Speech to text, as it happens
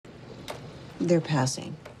They're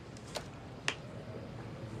passing.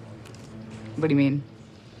 What do you mean?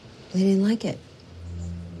 They didn't like it.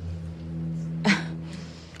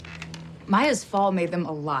 Maya's fall made them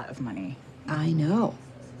a lot of money. I know.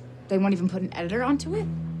 They won't even put an editor onto it?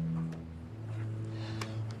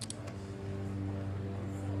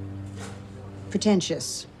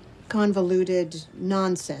 Pretentious, convoluted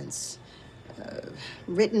nonsense.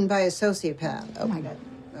 Written by a sociopath. Oh my God.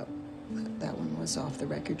 Oh, that one was off the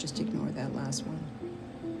record. Just ignore that last one.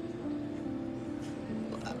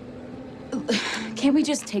 Can't we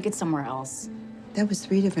just take it somewhere else? That was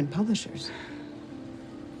 3 different publishers.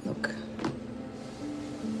 Look,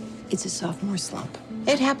 it's a sophomore slump.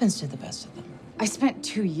 It happens to the best of them. I spent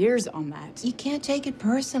 2 years on that. You can't take it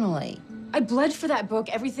personally. I bled for that book.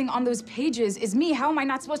 Everything on those pages is me. How am I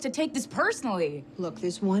not supposed to take this personally? Look,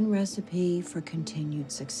 there's one recipe for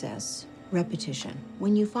continued success. Repetition.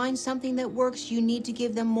 When you find something that works, you need to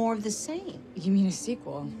give them more of the same. You mean a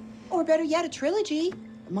sequel? Or better yet, a trilogy.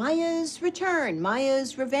 Maya's Return,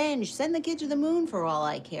 Maya's Revenge. Send the kid to the moon for all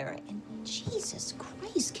I care. And Jesus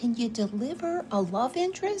Christ, can you deliver a love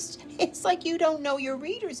interest? It's like you don't know your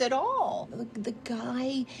readers at all. The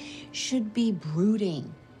guy should be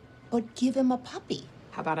brooding, but give him a puppy.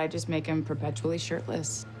 How about I just make him perpetually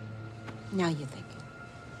shirtless? Now you're thinking.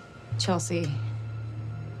 Chelsea,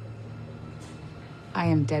 I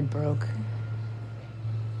am dead broke.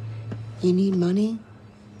 You need money?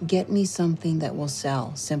 Get me something that will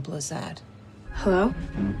sell. Simple as that. Hello?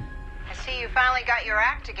 I see you finally got your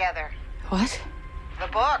act together. What? The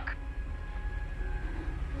book.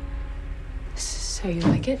 So you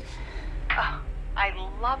like it? Oh, I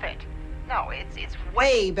love it. No, it's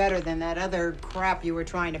Way better than that other crap you were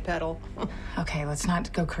trying to peddle. Okay, let's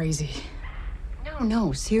not go crazy.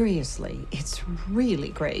 No, seriously. It's really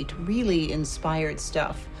great, really inspired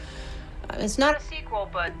stuff. It's not a sequel,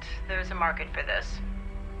 but there's a market for this.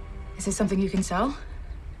 Is this something you can sell?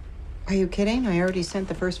 Are you kidding? I already sent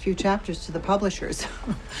the first few chapters to the publishers.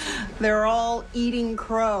 They're all eating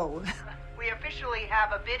crow. We officially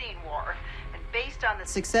have a bidding war, and based on the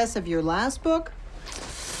Success of your last book,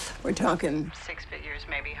 we're talking 6 figures,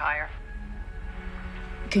 maybe higher.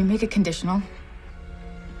 Can you make it conditional?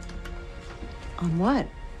 on what?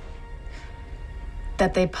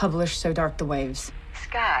 That they publish So Dark the Waves.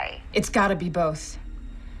 Sky. It's gotta be both.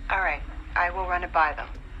 All right, I will run it by them.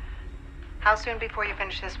 How soon before you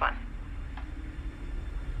finish this one?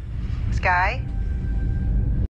 Sky?